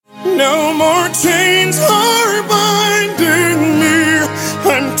No more chains are binding me.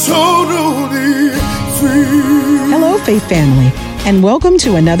 I'm totally free. Hello, Faith family, and welcome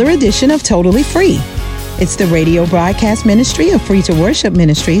to another edition of Totally Free. It's the radio broadcast ministry of Free to Worship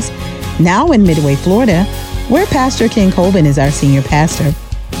Ministries, now in Midway, Florida, where Pastor Ken Colvin is our senior pastor.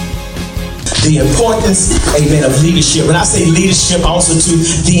 The importance, amen, of leadership. When I say leadership, also to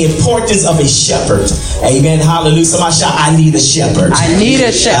the importance of a shepherd. Amen. Hallelujah. Somebody shout, I need a shepherd. I need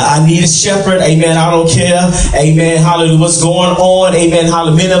a shepherd. I need a shepherd. Amen. I don't care. Amen. Hallelujah. What's going on? Amen.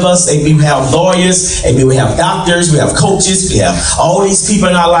 Hallelujah. Many of us, amen, we have lawyers. Amen. We have doctors. We have coaches. We have all these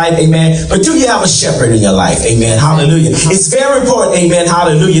people in our life. Amen. But do you have a shepherd in your life? Amen. Hallelujah. It's very important. Amen.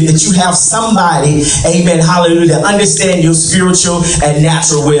 Hallelujah. That you have somebody. Amen. Hallelujah. That understand your spiritual and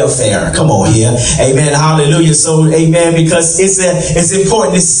natural welfare. Come on here. Amen. Hallelujah. So, amen, because it's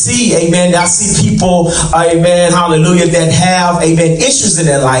important to see, amen, I see people, amen, hallelujah, that have, amen, issues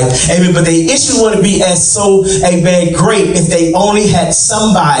in their life, amen, but the issue wouldn't be as so, amen, great if they only had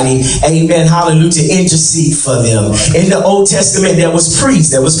somebody, amen, hallelujah, to intercede for them. In the Old Testament, there was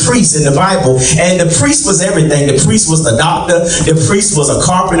priests in the Bible, and the priest was everything. The priest was the doctor. The priest was a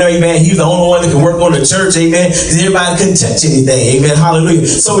carpenter, amen. He was the only one that could work on the church, amen, because everybody couldn't touch anything, amen, hallelujah.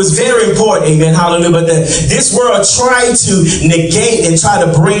 So it's very important, amen, hallelujah. But this world tried to negate and try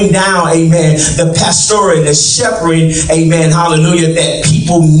to bring down, amen, the pastoring, the shepherding, amen, hallelujah, that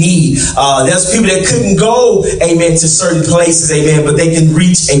people need. There's people that couldn't go, amen, to certain places, amen, but they can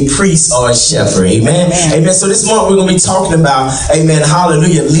reach a priest or a shepherd, amen. Amen. So this morning we're going to be talking about, amen,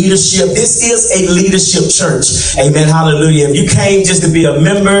 hallelujah, leadership. This is a leadership church, amen, hallelujah. If you came just to be a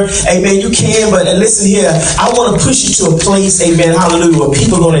member, amen, you can, but listen here, I want to push you to a place, amen, hallelujah, where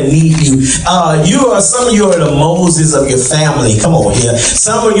people are going to need you. Some of you are the Moses of your family. Come on here.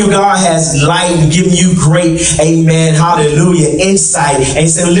 Some of you, God has light and given you great, amen, hallelujah, insight. And he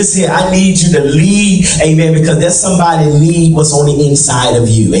said, listen here, I need you to lead, amen, because there's somebody need what's on the inside of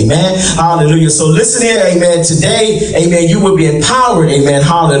you, amen, hallelujah. So listen here, amen, today, amen, you will be empowered, amen,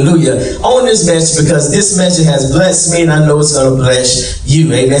 hallelujah, on this message, because this message has blessed me and I know it's going to bless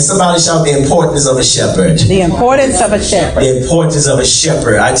you, amen. Somebody shout the importance of a shepherd. The importance of a shepherd. The importance of a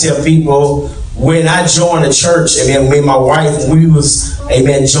shepherd. I tell people, when I joined the church, amen, me and my wife, we was,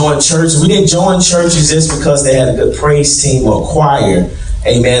 amen, joined church. We didn't join churches just because they had a good praise team or choir,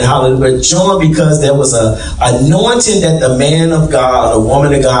 amen, hallelujah, but joined because there was a anointing that the man of God, the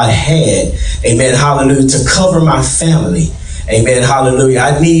woman of God had, amen, hallelujah, to cover my family. Amen. Hallelujah.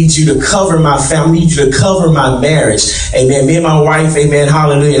 I need you to cover my family. I need you to cover my marriage. Amen. Me and my wife. Amen.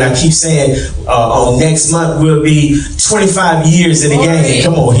 Hallelujah. And I keep saying on next month we'll be 25 years in the game.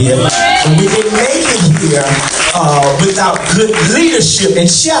 Come on here. And we didn't make it here without good leadership and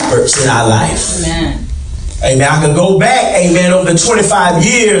shepherds in our life. Amen. Amen. I can go back, amen, over the 25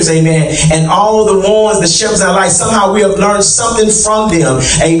 years, amen, and all the ones, the shepherds in our life, somehow we have learned something from them,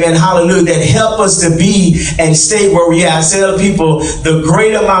 amen, hallelujah, that help us to be and stay where we are. I tell people, the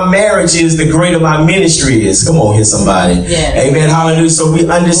greater my marriage is, the greater my ministry is. Come on here, somebody. Yeah. Amen, hallelujah. So we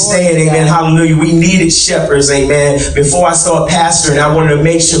understand, amen, hallelujah, we needed shepherds, amen. Before I started pastoring, I wanted to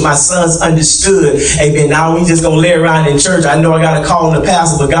make sure my sons understood, amen. Now we just going to lay around in church. I know I got to call the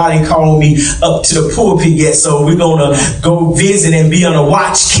pastor, but God ain't calling me up to the pulpit yet. So we're going to go visit and be on a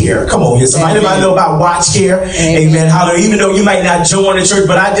watch care. Come on here. Somebody know about watch care? Amen. Hallelujah. Even though you might not join the church,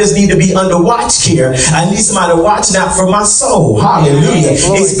 but I just need to be under watch care. I need somebody watching out for my soul. Hallelujah.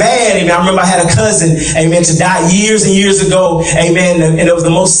 It's bad. Amen. I remember I had a cousin, amen, to die years and years ago. Amen. And it was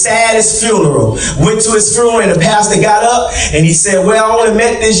the most saddest funeral. Went to his funeral and the pastor got up and he said, well, I only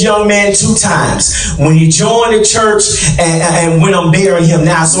met this young man 2 times. When he joined the church and when I'm burying him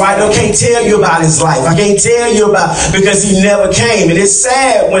now. So I can't tell you about his life. I can't tell you about, because he never came. And it's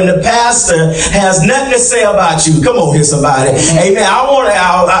sad when the pastor has nothing to say about you. Come on here, somebody. Amen.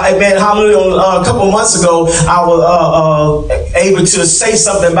 Amen. Hallelujah. A couple months ago, I was able to say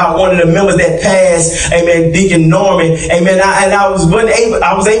something about one of the members that passed. Amen. Deacon Norman. Amen. I was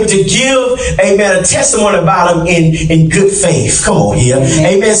able to give, amen, a testimony about him in good faith. Come on here.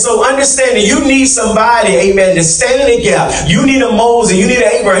 Amen. So understanding, you need somebody, amen, to stand in the gap. You need a Moses. You need an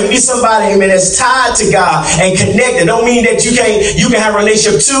Abraham. You need somebody, amen, that's tied to God and connected. Don't mean that you can have a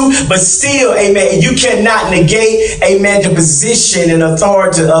relationship too, but still, amen, you cannot negate, amen, the position and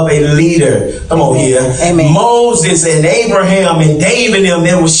authority of a leader. Come on here. Amen. Moses and Abraham and David and them,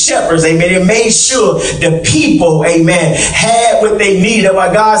 they were shepherds, amen. They made sure the people, amen, had what they needed.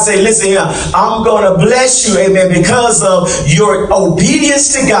 Why God said, listen here, I'm going to bless you, amen, because of your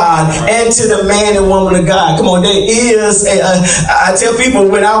obedience to God and to the man and woman of God. Come on, there is, I tell people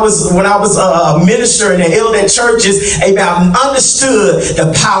when I was ministering and the elder in churches, amen, understood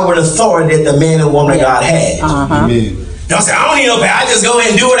the power and authority that the man and woman of God had. Amen. Don't say, I don't need no power. I just go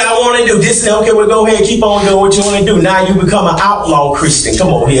ahead and do what I want to do. This, okay, well, go ahead, keep on doing what you want to do. Now you become an outlaw Christian.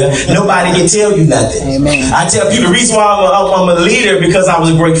 Come on here. Nobody can tell you nothing. Amen. I tell people the reason why I'm a leader because I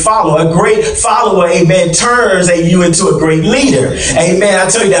was a great follower. A great follower, amen, turns you into a great leader. Amen. I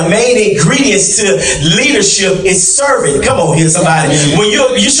tell you, the main ingredients to leadership is serving. Come on here, somebody. When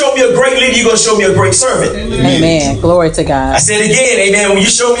you show me a great leader, you're going to show me a great servant. Amen. Glory to God. I said again, amen. When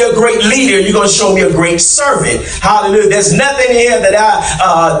you show me a great leader, you're going to show me a great servant. Hallelujah. There's nothing here that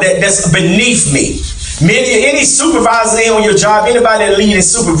that's beneath me. Any supervisor on your job, anybody that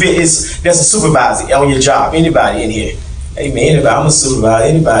leads there's a supervisor on your job. Anybody in here? Amen. Anybody? I'm a supervisor.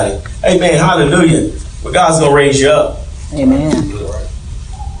 Anybody? Amen. Hallelujah. But God's gonna raise you up. Amen.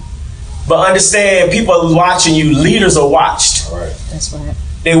 But understand, people are watching you. Leaders are watched. That's right.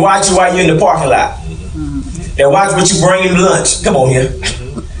 They watch you while you're in the parking lot. Mm-hmm. They watch what you bring in lunch. Come on here.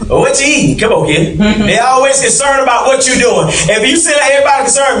 What you eating? Come on here. They're always concerned about what you're doing. If you see everybody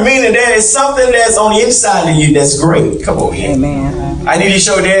concerned, meaning there is something that's on the inside of you that's great. Come on here. Amen. I need to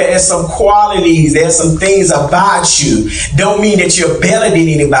show there's some qualities, there's some things about you. Don't mean that you're better than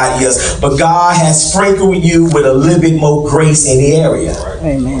anybody else, but God has sprinkled you with a little bit more grace in the area.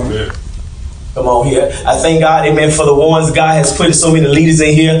 Amen. Come on here. I thank God, amen, for the ones God has put so many leaders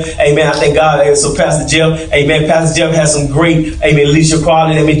in here. Amen. I thank God. So Pastor Jeff, amen. Pastor Jeff has some great, amen, leadership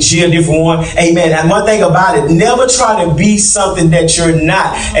quality. Amen. Jill, different one. Amen. And one thing about it, never try to be something that you're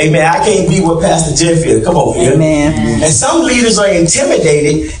not. Amen. I can't be what Pastor Jeff is. Come on here. Amen. And some leaders are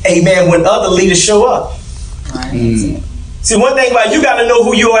intimidated, amen, when other leaders show up. Right. See, one thing about it, you got to know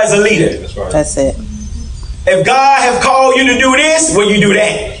who you are as a leader. That's right. That's it. If God have called you to do this, well, you do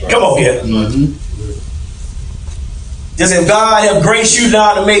that. Come on here. Mm-hmm. Just if God have graced you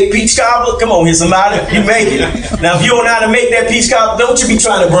now to make peach cobbler, come on here, somebody, you make it. Now, if you don't know how to make that peach cobbler, don't you be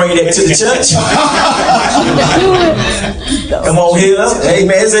trying to bring that to the church. Come on here.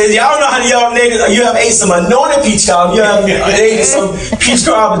 Amen. So y'all know how y'all niggas, you have ate some anointed peach cobbler. You have ate some peach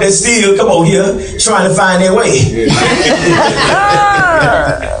cobbler that still, come on here, trying to find their way.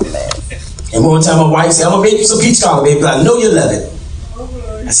 And one time my wife said, I'm going to make you some peach cobbler, baby, but I know you love it.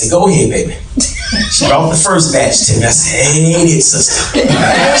 I said, go ahead, baby. She brought the first batch to me. I said, ain't it, sister?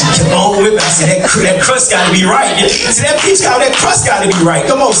 She kept on with me. I said, that crust got to be right. I said, that peach cobbler, that crust got to be right.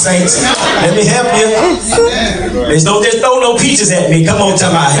 Come on, saints. Let me help you. Don't just throw no peaches at me. Come on,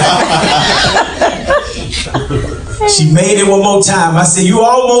 tell me. She made it one more time. I said, you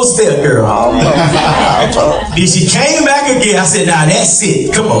almost there, girl. Then she came back again. I said, nah, that's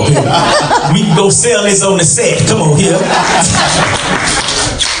it. Come on here. We can go sell this on the set. Come on here.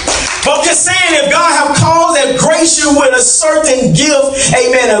 But I'm just saying, if God have called and graced you with a certain gift,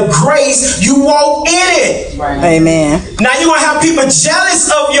 amen, of grace, you walk in it. Right. Amen. Now you're going to have people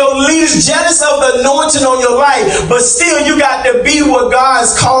jealous of your leaders, jealous of the anointing on your life, but still you got to be what God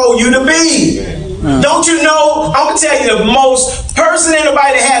has called you to be. Don't you know, I'm going to tell you, the most person,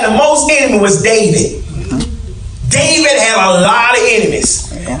 anybody that had the most enemy was David. David had a lot of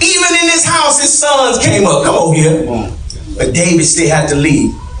enemies. Even in his house, his sons came up. Come on here. But David still had to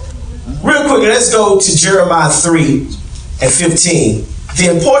lead. Real quickly, let's go to Jeremiah 3:15. The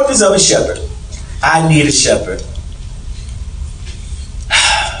importance of a shepherd. I need a shepherd.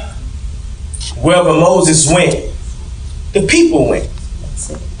 Wherever Moses went, the people went.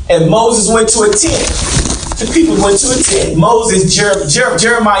 And Moses went to a tent. The people went to a tent. Moses,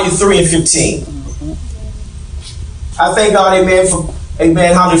 Jeremiah 3:15. I thank God, amen, for,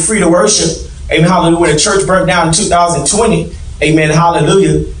 amen, hallelujah, free to worship. Amen, hallelujah, when the church burnt down in 2020. Amen,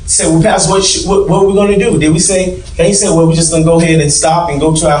 hallelujah. Said, well, Pastor, what are we going to do? Did we say, he said, well, we're just going to go ahead and stop and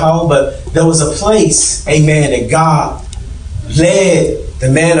go to our home. But there was a place, amen, that God led the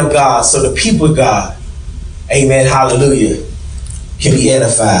man of God. So the people of God, amen, hallelujah, can be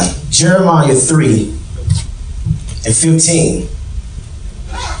edified. Jeremiah 3:15.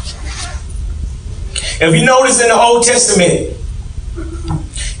 If you notice in the Old Testament,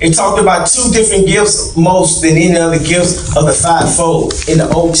 it talked about two different gifts most than any other gifts of the fivefold in the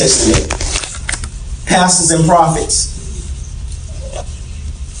Old Testament. Pastors and prophets.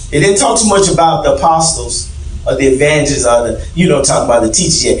 It didn't talk too much about the apostles or the evangelists or the, talk about the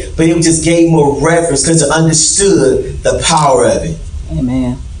teachers yet, but it just gave more reference because it understood the power of it.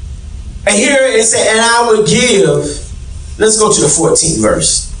 Amen. And here it said, and I would give, let's go to the 14th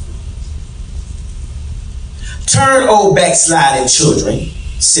verse. Turn, O backsliding children,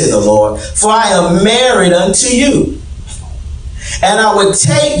 said the Lord, for I am married unto you. And I would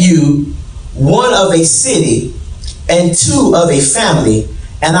take you, one of a city and two of a family,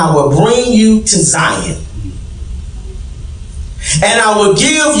 and I will bring you to Zion. And I will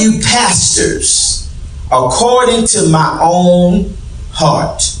give you pastors according to my own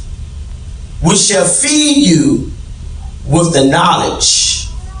heart, which shall feed you with the knowledge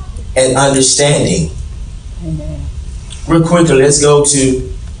and understanding. Amen. Real quickly, let's go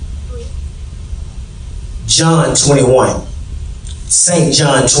to John 21. St.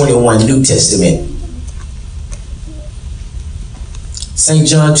 John 21, New Testament. St.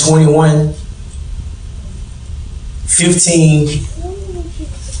 John 21, 15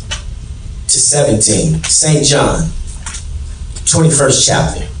 to 17. St. John, 21st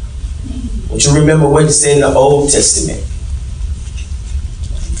chapter. Don't you remember what it said in the Old Testament?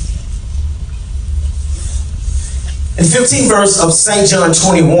 In the 15th verse of St. John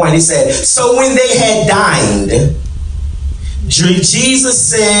 21, it said, so when they had dined, Jesus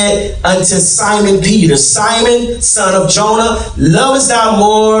said unto Simon Peter, Simon, son of Jonah, lovest thou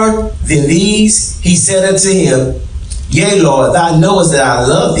more than these? He said unto him, yea, Lord, thou knowest that I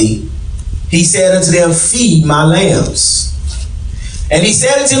love thee. He said unto them, feed my lambs. And he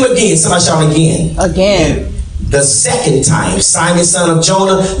said unto him again, somebody shout again. Again. The second time, Simon, son of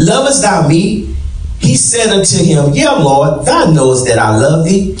Jonah, lovest thou me? He said unto him, yea, Lord, thou knowest that I love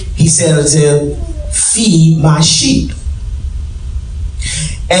thee. He said unto him, feed my sheep.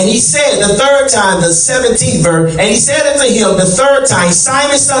 And he said the third time, the 17th verse, and he said unto him the third time,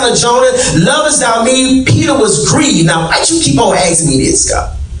 Simon, son of Jonah, lovest thou me? Peter was grieved. Now, why you keep on asking me this,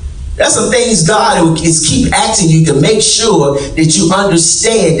 God? That's some things God is keep asking you to make sure that you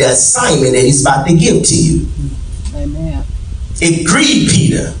understand the assignment that he's about to give to you. Amen. It grieved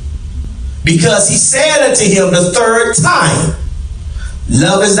Peter because he said unto him the third time,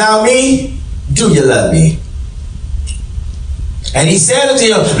 lovest thou me? Do you love me? And he said unto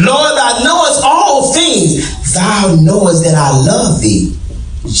him, Lord, thou knowest all things. Thou knowest that I love thee.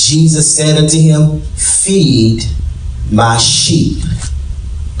 Jesus said unto him, feed my sheep.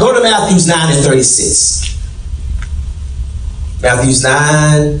 Go to Matthew 9 and 36. Matthew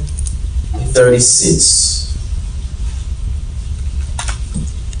 9 and 36.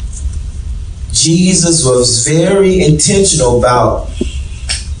 Jesus was very intentional about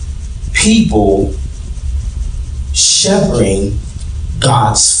people shepherding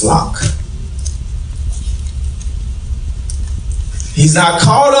God's flock. He's not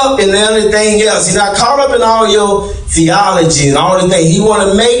caught up in anything else. He's not caught up in all your theology and all the things. He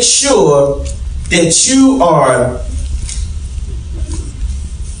want to make sure that you are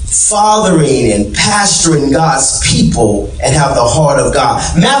fathering and pastoring God's people and have the heart of God.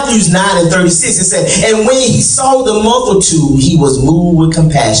 Matthew 9 and 36, it said, and when he saw the multitude, he was moved with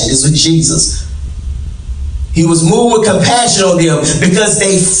compassion. This was Jesus. He was moved with compassion on them because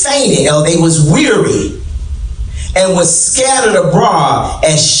they fainted or they was weary and was scattered abroad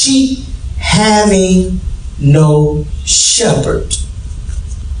as sheep having no shepherd.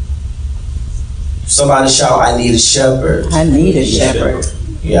 Somebody shout, I need a shepherd. I need a shepherd.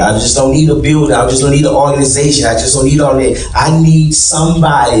 Yeah, I just don't need a building. I just don't need an organization. I just don't need all that. I need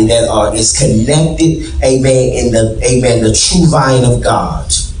somebody that is connected, amen, in the true vine of God.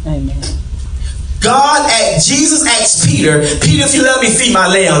 Amen. Jesus asked Peter, if you love me, feed my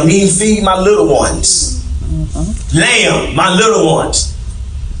lamb. Mean feed my little ones. Lamb, my little ones.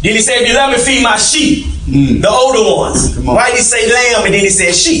 Then he said, if you love me, feed my sheep. The older ones. Why did he say lamb and then he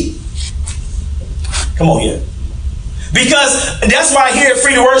said sheep? Come on here. Because that's why here at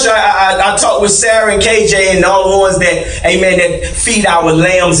Free to Worship, I talk with Sarah and KJ and all the ones that, amen, that feed our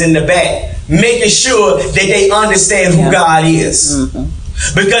lambs in the back, making sure that they understand who God is.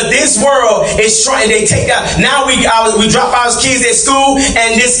 Because this world is trying, they take out, now we drop our kids at school,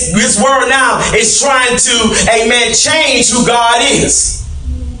 and this world now is trying to, amen, change who God is.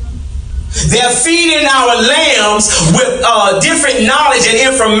 They're feeding our lambs with different knowledge and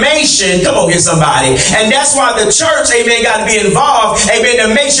information. Come on here, somebody. And that's why the church, amen, got to be involved, amen,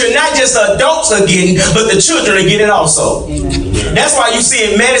 to make sure not just the adults are getting, but the children are getting also. Amen. That's why you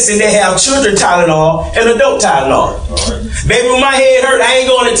see in medicine they have children Tylenol and adult Tylenol. Baby, when my head hurt, I ain't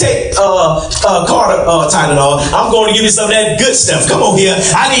going to take Carter Tylenol. I'm going to give you some of that good stuff. Come on here.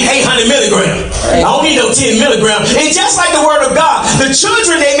 I need 800 milligrams. I don't need no 10 milligrams. And just like the word of God, the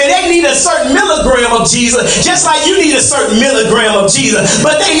children, amen, they need a certain milligram of Jesus, just like you need a certain milligram of Jesus,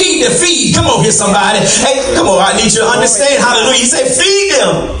 but they need to feed. Come on here, somebody. Hey, come on, I need you to understand. Hallelujah. He said, feed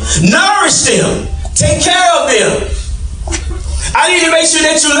them, nourish them, take care of them. I need to make sure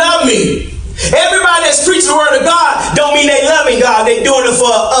that you love me. Everybody that's preaching the word of God don't mean they loving God. They doing it for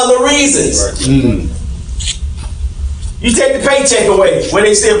other reasons. You take the paycheck away when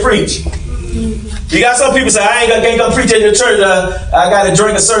they still preach. You got some people say, I can't come preach at your church. I got to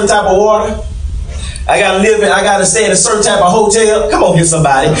drink a certain type of water. I got to stay in a certain type of hotel. Come on here,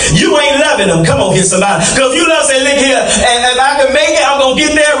 somebody. You ain't loving them. Come on here, somebody. Because if you love, say, look here, and if I can make it, I'm going to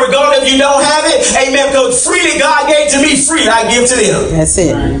get there regardless if you don't have it. Amen. Because freely God gave to me, free I give to them. That's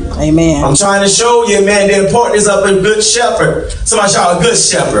it. Amen. I'm trying to show you, man, the importance of a good shepherd. Somebody shout, a good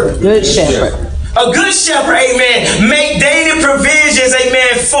shepherd. Good shepherd. A good shepherd, amen, make daily provisions,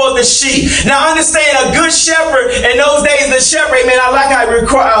 amen, for the sheep. Now understand, a good shepherd, in those days, the shepherd, amen, I like how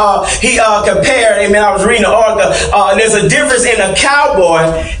he compared, amen, I was reading the article, there's a difference in a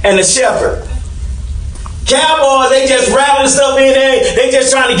cowboy and a shepherd. Cowboys, they just rattling stuff in there, they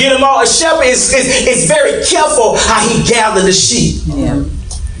just trying to get them all. A shepherd is very careful how he gathers the sheep. Yeah.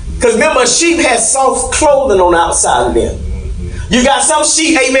 Because remember, a sheep has soft clothing on the outside of them. You got some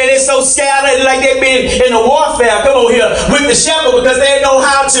sheep, amen, they're so scattered like they've been in a warfare, come on here, with the shepherd because they know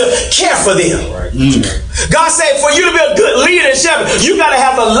how to care for them. Right. God said for you to be a good leader and shepherd, you got to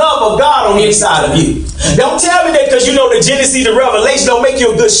have the love of God on the inside of you. Don't tell me that because you know the Genesis, the Revelation don't make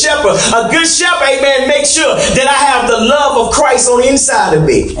you a good shepherd. A good shepherd, amen, make sure that I have the love of Christ on the inside of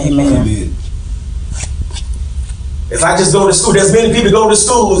me. Amen. If I just go to school, there's many people go to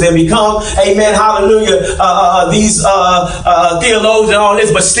schools and become, amen, hallelujah, these theologians and all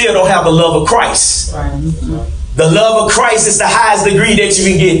this, but still don't have the love of Christ. Right. The love of Christ is the highest degree that you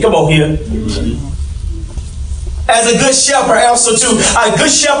can get. Come on here. As a good shepherd, also too, a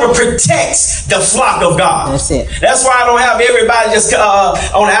good shepherd protects the flock of God. That's it. That's why I don't have everybody just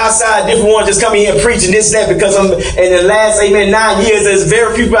on the outside, different ones just coming here and preaching this and that, because I'm in the last 9 years, there's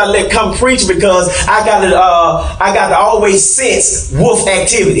very few people I let come preach because I got to always sense wolf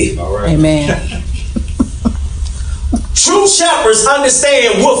activity. All right. Amen. True shepherds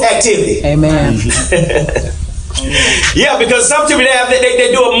understand wolf activity. Amen. Yeah, because some people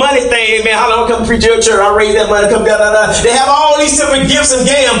they do a money thing, man. How long come preach your church? I raise that money, come da da da. They have all these different gifts and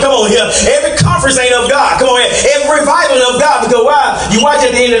game. Come on here. Every conference ain't of God. Come on here. Every revival of God. Because why? You watch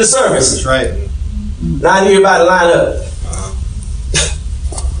at the end of the service. That's right. Now I need everybody to line up.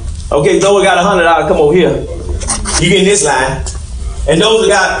 Okay, those that got $100, come over here. You get in this line. And those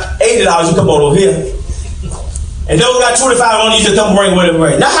that got $80, you come over here. And those that got $25 on you, just come bring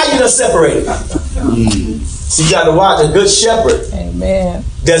whatever. Now how you gonna separate it? So you got to watch. A good shepherd Amen.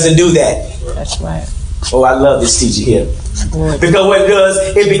 doesn't do that. That's right. Oh, I love this teacher here. Boy. Because what it does,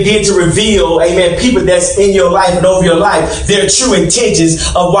 it begins to reveal, amen, people that's in your life and over your life, their true intentions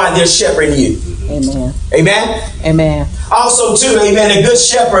of why they're shepherding you. Amen. Amen? Amen. Also, too, amen, a good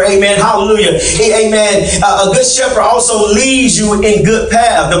shepherd, amen, hallelujah. Amen. A good shepherd also leads you in good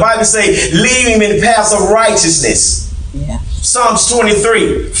paths. The Bible says, lead him in the paths of righteousness. Yeah. Psalms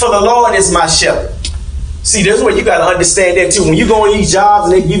 23, for the Lord is my shepherd. See, this is what you got to understand that too. When you go on these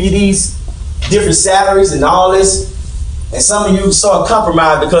jobs and they give you these different salaries and all this, and some of you start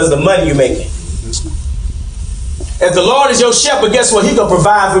compromising because of the money you're making. If the Lord is your shepherd, guess what? He's going to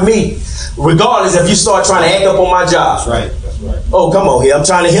provide for me, regardless if you start trying to act up on my job. That's right. That's right. Oh, come on here. I'm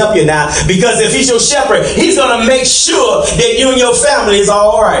trying to help you now. Because if he's your shepherd, he's going to make sure that you and your family is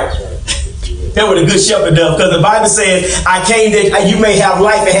all right. That's what a good shepherd does. Because the Bible says, I came that you may have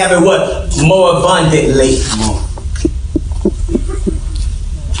life and have it what? More abundantly.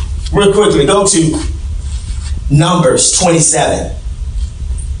 Real quickly, go to Numbers 27.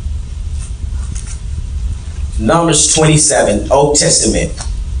 Numbers 27, Old Testament.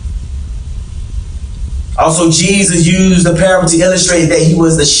 Also, Jesus used the parable to illustrate that he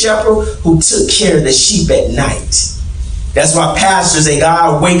was the shepherd who took care of the sheep at night. That's why pastors and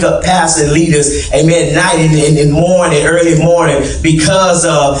God wake up pastors and leaders, amen, night and morning, early morning, because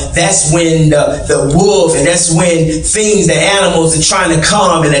that's when the wolf and that's when things, the animals are trying to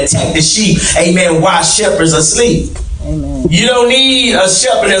come and attack the sheep, amen, while shepherds are asleep. Amen. You don't need a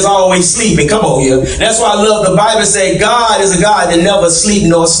shepherd that's always sleeping. Come on here. That's why I love the Bible say God is a God that never sleep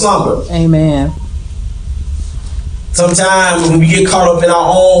nor slumber. Amen. Sometimes when we get caught up in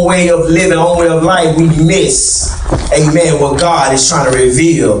our own way of living, our own way of life, we miss, amen, what God is trying to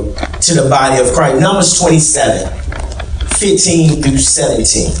reveal to the body of Christ. Numbers 27, 15 through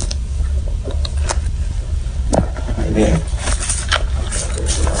 17. Amen.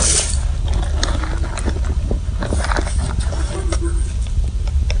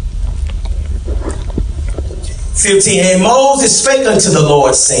 15, and Moses spake unto the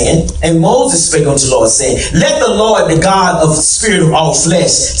Lord, saying, let the Lord, the God of the spirit of all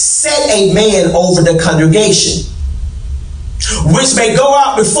flesh, set a man over the congregation, which may go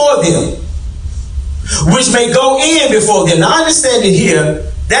out before them, which may go in before them. Now understand it here,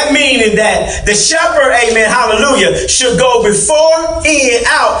 That meaning that the shepherd, amen, hallelujah, should go before, in,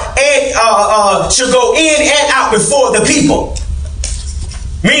 out, and should go in and out before the people.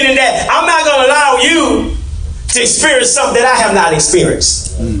 Meaning that I'm not going to allow you to experience something that I have not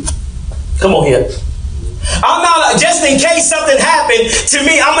experienced. Come on here. I'm not, just in case something happened to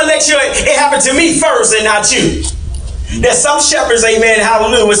me, I'm going to let you, it happen to me first and not you. There's some shepherds, amen,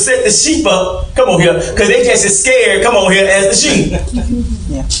 hallelujah, will set the sheep up, come on here, because they just as scared, come on here, as the sheep.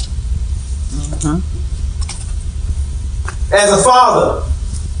 Yeah. As a father,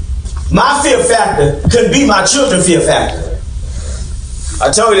 my fear factor could be my children's fear factor.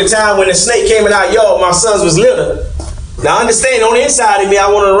 I told you the time when the snake came in our yard, my sons was little. Now understand, on the inside of me,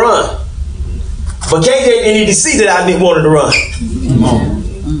 I wanted to run. But KJ didn't need to see that I didn't want to run.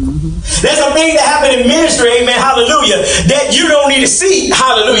 There's some things that happen in ministry, amen, hallelujah, that you don't need to see,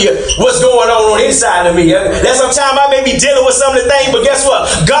 hallelujah, what's going on the inside of me. There's sometimes I may be dealing with some of the things, but guess what?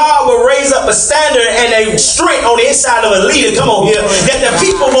 God will raise up a standard and a strength on the inside of a leader, come on here, that the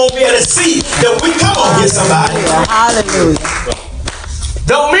people won't be able to see that we, come on here, somebody. Hallelujah.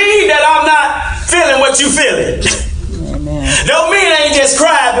 Don't mean that I'm not feeling what you feeling. Don't mean I ain't just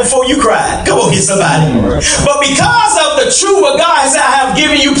cried before you cried. Come on, get somebody. But because of the truth of God, I have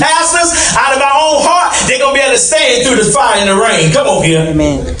given you pastors out of my own heart, they're going to be able to stand through the fire and the rain. Come on here.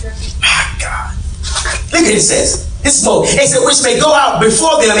 Amen. My God. Look at it says. It's more. It said, which may go out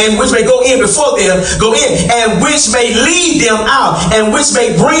before them, and which may go in before them, go in, and which may lead them out, and which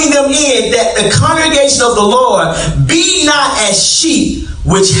may bring them in, that the congregation of the Lord be not as sheep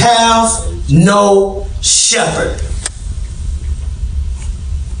which have no shepherd.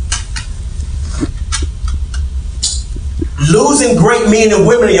 Losing great men and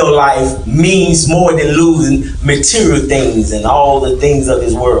women in your life means more than losing material things and all the things of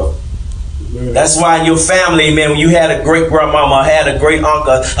this world. That's why in your family, man, when you had a great grandmama, had a great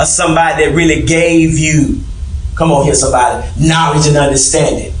uncle, or somebody that really gave you, come on here, somebody, knowledge and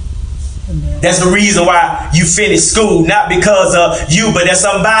understanding. That's the reason why you finished school, not because of you, but that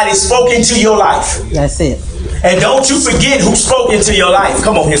somebody spoke into your life. That's it. And don't you forget who spoke into your life.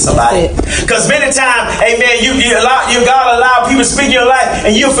 Come on here, somebody. Because many times, amen, you God allow people to speak in your life,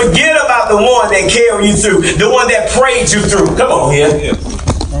 and you forget about the one that carried you through, the one that prayed you through. Come on here.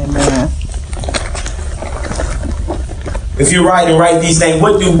 Amen. If you write and write these things,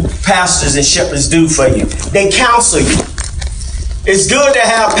 what do pastors and shepherds do for you? They counsel you. It's good to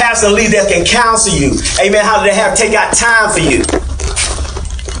have pastors and leaders that can counsel you. Amen. How do they take out time for you?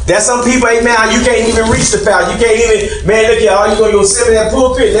 There's some people, amen, you can't even reach the pastor. You can't even, man, look here, all you going to go sit in that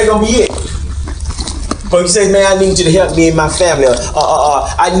pulpit, they're going to be it. But you say, man, I need you to help me and my family.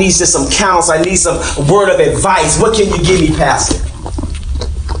 I need some counsel. I need some word of advice. What can you give me, pastor?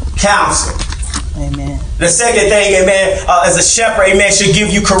 Counsel. Amen. The second thing, amen, as a shepherd, amen, should give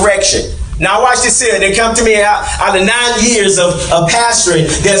you correction. Now watch this here. They come to me out of 9 years of pastoring.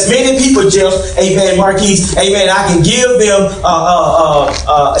 There's many people, Jeff, amen, Marquise, amen, I can give them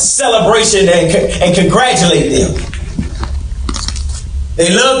a celebration and congratulate them.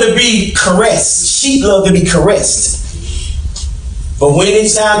 They love to be caressed. Sheep love to be caressed. But when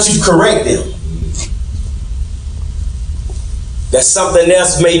it's time to correct them, that something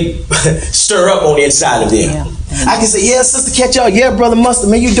else may stir up on the inside of them. Yeah. I can say, yeah, Sister Catch y'all, yeah, Brother Mustard,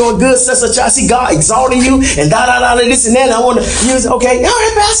 man, you doing good, Sister. I see God exalting you, and this and that. And I want to use, okay, all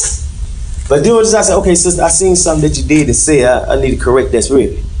right, Pastor. But doing this, I said, okay, Sister, I seen something that you did and said, I need to correct this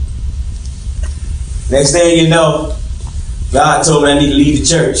really. Next thing you know, God told me I need to leave the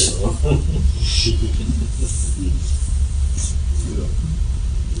church.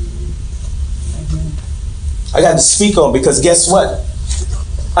 I got to speak on, because guess what?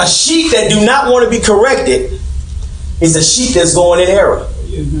 A sheep that do not want to be corrected is a sheep that's going in error.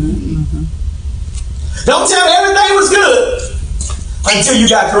 Mm-hmm. Don't tell me everything was good until you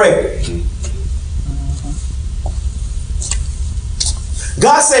got corrected.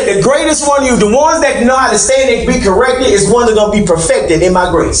 God said the greatest one of you, the ones that know how to stand and be corrected, is one that's going to be perfected in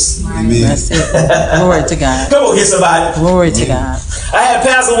my grace. Amen. That's it. Glory to God. Come on, here, somebody. Glory to God. I had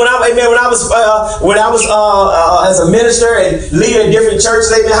pastors when I was as a minister and leader in different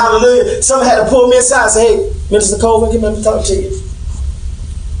churches. Amen, hallelujah. Someone had to pull me aside and say, "Hey, Minister Colvin, get me to talk to you.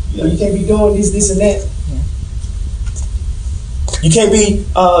 You know, you can't be doing this, and that. You can't be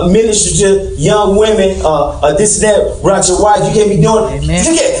ministering to young women, this and that, without your wife. You can't be doing it. Amen.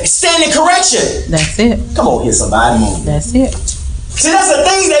 Stand in correction. That's it. Come on here, somebody. That's it. See, that's the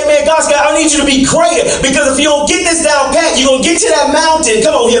thing, amen. God's got, I need you to be greater, because if you don't get this down pat, you're going to get to that mountain,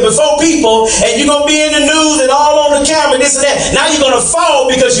 come on here, before people, and you're going to be in the news and all on the camera, this and that. Now you're going to fall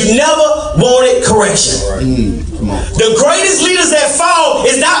because you never wanted correction. The greatest leaders that fall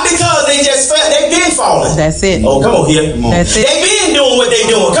is not because they just fell. They've been falling. That's it. Oh, come on here. That's it. They've been doing what they're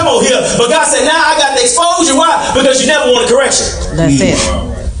doing. Come on here. But God said, now I got to expose you. Why? Because you never wanted correction. That's it.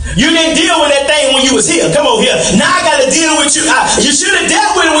 You didn't deal with that thing when you was here. Come on here. Now I got to deal with you. You should have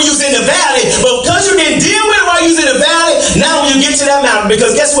dealt with it when you was in the valley. But because you didn't deal with it while you was in the valley, now when you get to that mountain,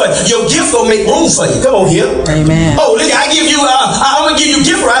 because guess what? Your gift gonna make room for you. Come on here. Amen. Oh, look, I give you. I'm gonna give you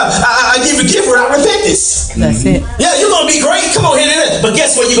gift. I give you gift without repentance. That's it. Yeah, you're gonna be great. Come on here. But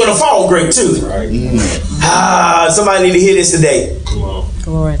guess what? You're gonna fall great too. Somebody need to hear this today.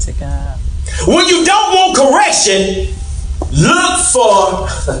 Glory to God. When you don't want correction, look for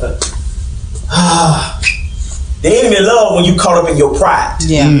the enemy love when you caught up in your pride.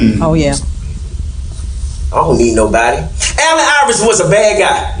 Yeah. Oh yeah. I don't need nobody. Allen Iverson was a bad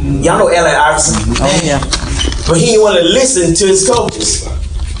guy. Y'all know Allen Iverson. Oh yeah. But he didn't want to listen to his coaches.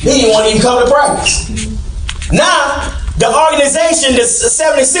 He didn't want to even come to practice. Now the organization, the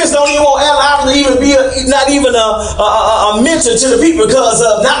 76, don't even want Allen Iverson to even be not even a mentor to the people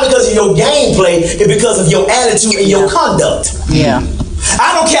not because of your gameplay, it's because of your attitude and your conduct. Yeah.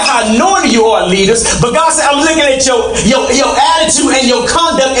 I don't care how anointed you are, leaders, but God said, I'm looking at your attitude and your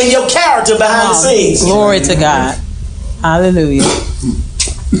conduct and your character behind the scenes. Glory to God. Hallelujah.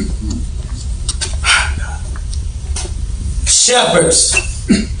 Shepherds.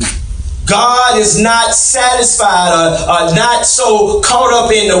 God is not satisfied or not so caught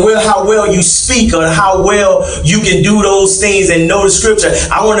up in how well you speak or how well you can do those things and know the scripture.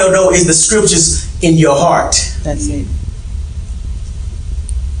 I want to know, is the scriptures in your heart? That's it.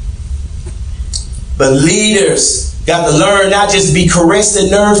 But leaders got to learn not just to be caressed in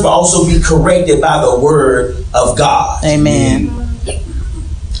nerves, but also be corrected by the word of God. Amen.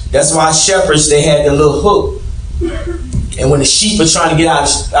 That's why shepherds, they had the little hook. And when the sheep are trying to get out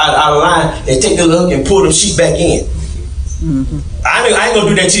of line, they take the little hook and pull them sheep back in. I ain't going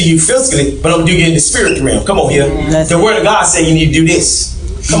to do that to you physically, but I'm going to do you in the spirit realm. Come on here. The word of God said you need to do this.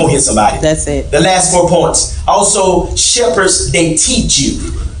 Come on here, somebody. That's it. The last 4 points. Also, shepherds, they teach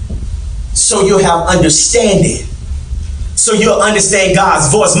you. So you'll have understanding. So you'll understand God's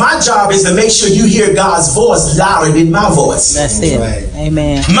voice. My job is to make sure you hear God's voice louder than my voice. That's it. Right.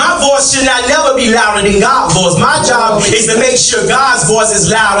 Amen. My voice should not never be louder than God's voice. My job is to make sure God's voice is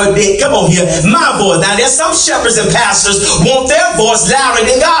louder than, come on here, my voice. Now there's some shepherds and pastors want their voice louder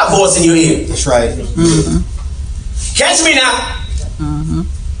than God's voice in your ear. That's right. Catch me now.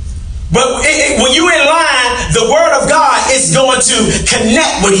 But when you in line, the word of God is going to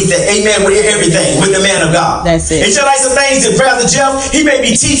connect with amen, with everything, with the man of God. That's it. It's just like some things that Brother Jeff, he may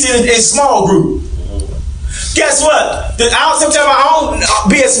be teaching in small group. Guess what? Sometimes I don't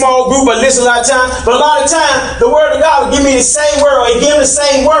be a small group or listen a lot of time, but a lot of time the word of God will give me the same word or he give me the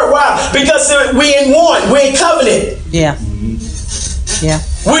same word. Why? Because we in one, we're in covenant. Yeah. Yeah.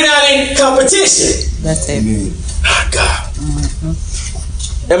 We're not in competition. That's it. Oh, God.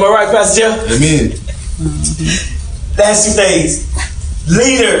 Am I right, Pastor Jeff? Amen. Last 2 things.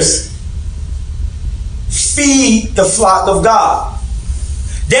 Leaders, feed the flock of God.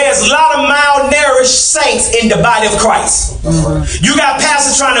 There's a lot of malnourished saints in the body of Christ. You got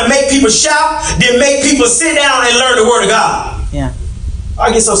pastors trying to make people shout, then make people sit down and learn the word of God. Yeah. I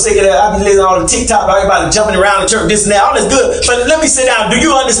get so sick of that. I've been listening to all the TikTok, everybody jumping around the church, this and that. All that's good. But let me sit down. Do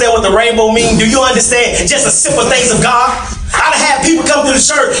you understand what the rainbow means? Do you understand just the simple things of God? I've had people come to the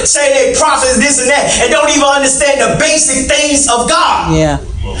church, say they prophets, this and that, and don't even understand the basic things of God. Yeah.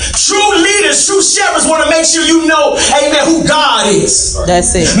 True leaders, true shepherds want to make sure you know, amen, who God is.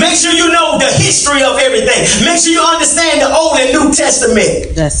 That's it. Make sure you know the history of everything. Make sure you understand the Old and New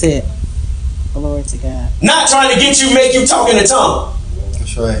Testament. That's it. Glory to God. Not trying to make you talk in the tongue.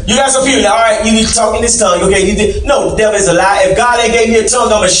 That's right. You got some people that, all right, you need to talk in this tongue. Okay, no, the devil is a lie. If God ain't gave me a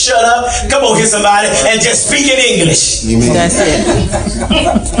tongue, I'm going to shut up. Come on here, somebody, and just speak in English. Amen. That's it.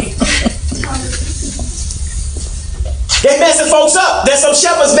 They messing folks up. There's some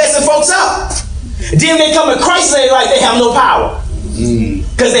shepherds messing folks up. Then they come to Christ and they like they have no power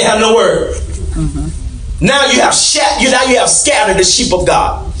because they have no word. Now you have scattered the sheep of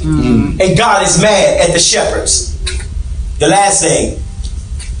God, and God is mad at the shepherds. The last thing,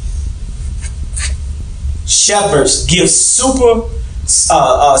 shepherds give spiritual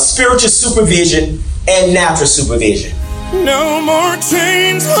supervision and natural supervision. No more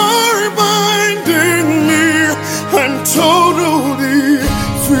chains are binding me. I'm totally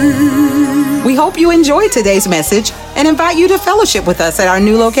free. We hope you enjoyed today's message and invite you to fellowship with us at our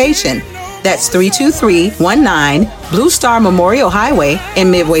new location. That's 32319 Blue Star Memorial Highway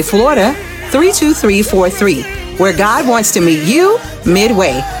in Midway, Florida, 32343, where God wants to meet you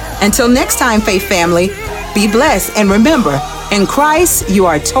midway. Until next time, Faith Family, Be blessed, and remember, in Christ, you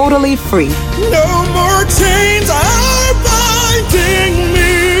are totally free. No more chains are binding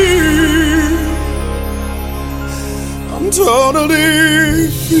me. I'm totally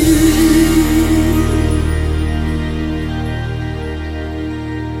free.